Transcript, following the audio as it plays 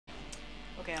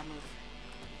Okay, I'll move.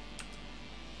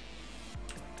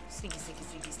 Sneaky, sneaky,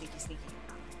 sneaky, sneaky, sneaky.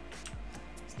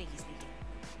 Sneaky, sneaky.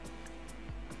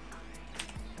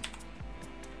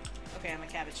 Okay, I'm a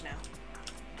cabbage now.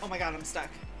 Oh my god, I'm stuck.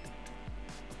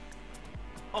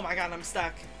 Oh my god, I'm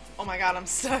stuck. Oh my god, I'm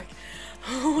stuck.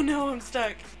 Oh no, I'm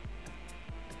stuck.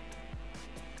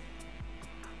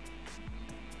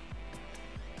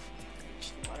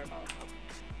 Water bottle.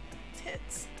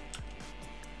 Tits.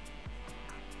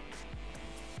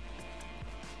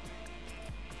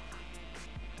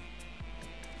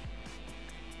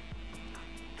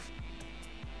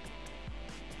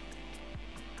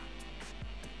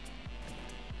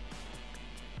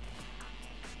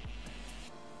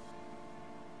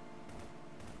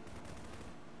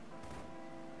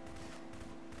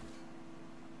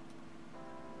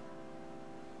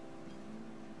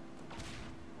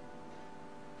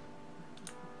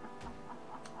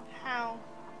 How?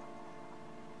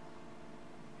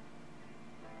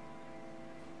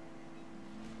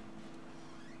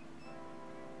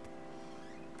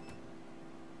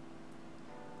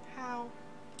 How?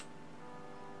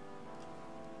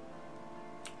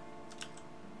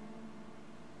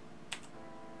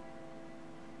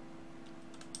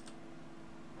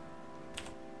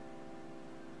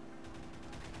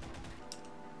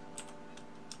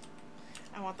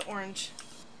 I want the orange.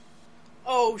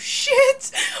 Oh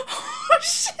shit! Oh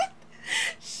shit!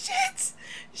 Shit!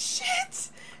 Shit!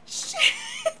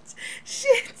 Shit!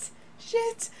 Shit!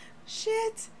 Shit!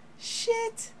 Shit!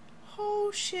 Shit!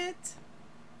 Oh shit!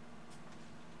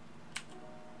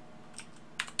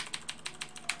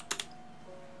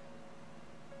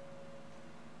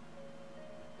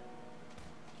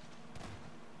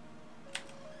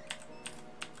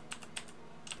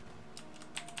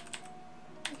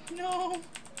 No!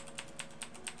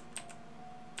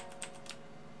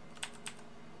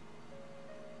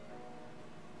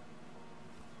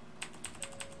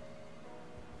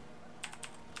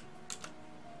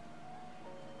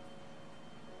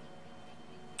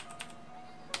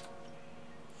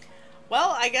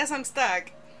 Well, I guess I'm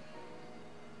stuck.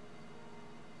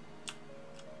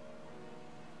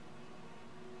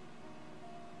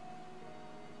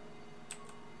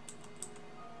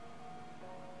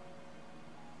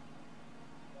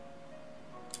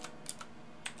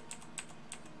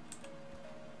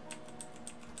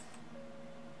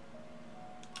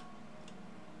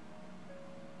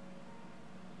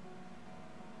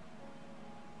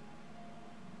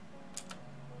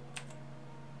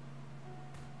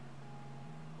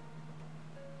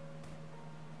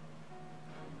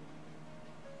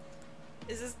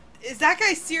 Is that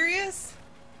guy serious?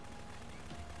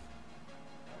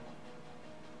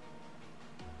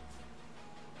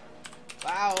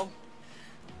 Wow.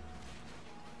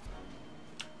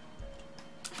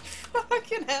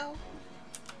 Fucking hell.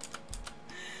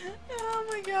 Oh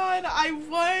my god, I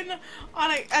won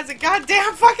on as a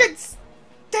goddamn fucking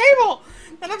table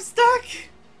and I'm stuck.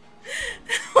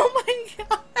 Oh my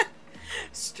god.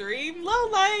 Stream low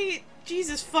light.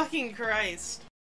 Jesus fucking Christ.